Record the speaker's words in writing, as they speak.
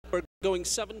We're going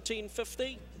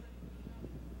 17.50.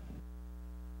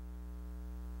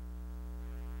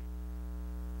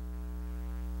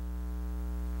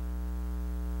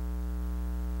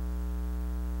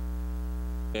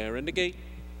 They're in the gate.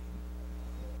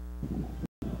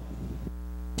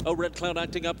 Oh, Red Cloud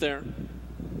acting up there.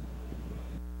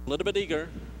 A little bit eager.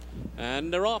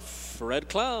 And they're off. Red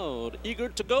Cloud eager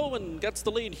to go and gets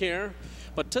the lead here.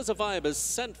 But Tizza Vibe is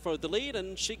sent for the lead,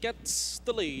 and she gets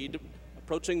the lead.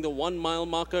 Approaching the 1 mile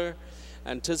marker,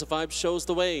 and Tizza Vibe shows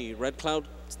the way. Red Cloud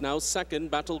now second.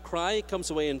 Battle Cry comes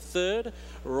away in third.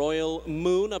 Royal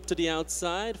Moon up to the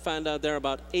outside. Found out there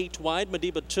about 8 wide.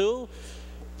 Madiba 2.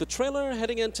 The trailer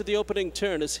heading into the opening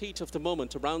turn is heat of the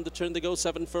moment. Around the turn they go,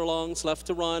 7 furlongs left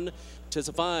to run.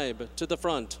 Tizza Vibe to the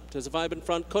front. Tizza Vibe in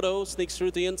front. Kodo sneaks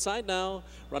through the inside now.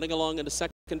 Running along in the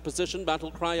second position.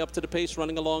 Battle Cry up to the pace,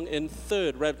 running along in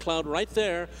third. Red Cloud right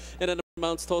there. And then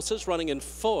Mounts Tosses running in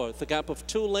fourth. A gap of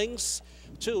 2 lengths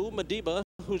to Madiba,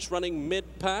 who's running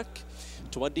mid-pack.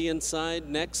 Toward the inside,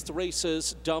 next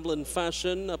races Dublin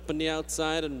Fashion up on the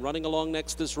outside, and running along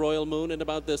next is Royal Moon in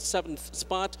about the 7th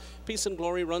spot. Peace and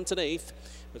Glory runs in 8th,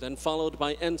 but then followed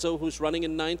by Enzo, who's running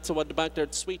in 9th. Toward the back there,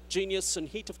 Sweet Genius and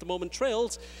Heat of the Moment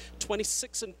trails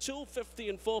 26 and 2, 50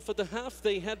 and 4 for the half.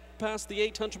 They head past the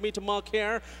 800-meter mark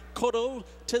here. Kodo,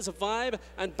 Tizza Vibe,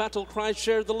 and Battle Cry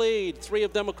share the lead. 3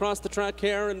 of them across the track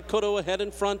here, and Kodo ahead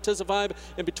in front. Tizza Vibe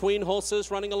in between horses,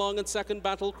 running along in second.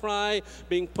 Battle Cry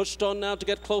being pushed on now to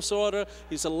get closer order.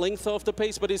 He's a length off the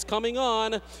pace, but he's coming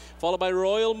on. Followed by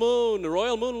Royal Moon.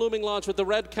 Royal Moon looming large with the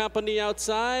red cap on the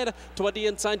outside. Toward the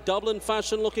inside, Dublin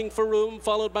Fashion looking for room.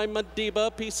 Followed by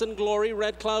Madiba, Peace and Glory.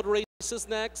 Red Cloud races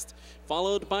next.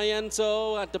 Followed by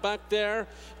Enzo at the back there.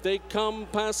 They come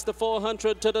past the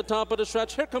 400 to the top of the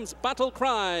stretch. Here comes Battle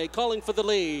Cry calling for the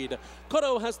lead.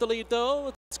 Kodo has the lead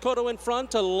though. It's Kodo in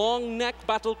front, a long neck.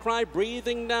 Battle Cry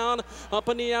breathing down up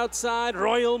on the outside.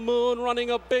 Royal Moon running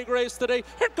a big race today.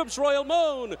 Here comes Royal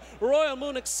Moon. Royal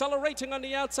Moon accelerating on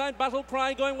the outside. Battle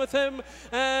Cry going with him,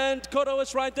 and Kodo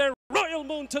is right there. Royal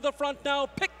Moon to the front now,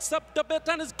 picks up the bit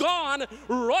and is gone.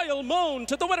 Royal Moon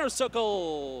to the winner's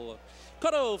circle.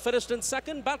 Kodo finished in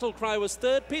second. Battle Cry was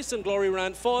third. Peace and Glory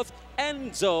ran fourth.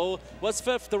 Enzo was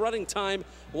fifth. The running time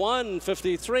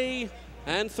 1:53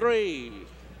 and 3.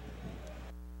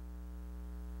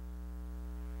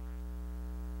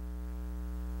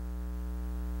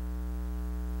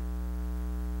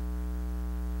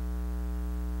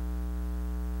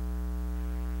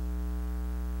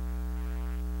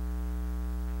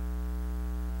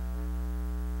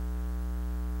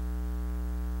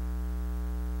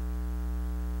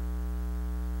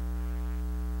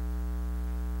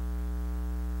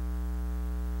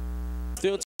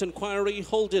 There's inquiry,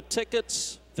 hold your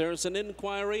tickets. There's an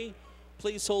inquiry.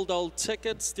 Please hold all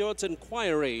tickets. There's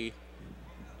inquiry.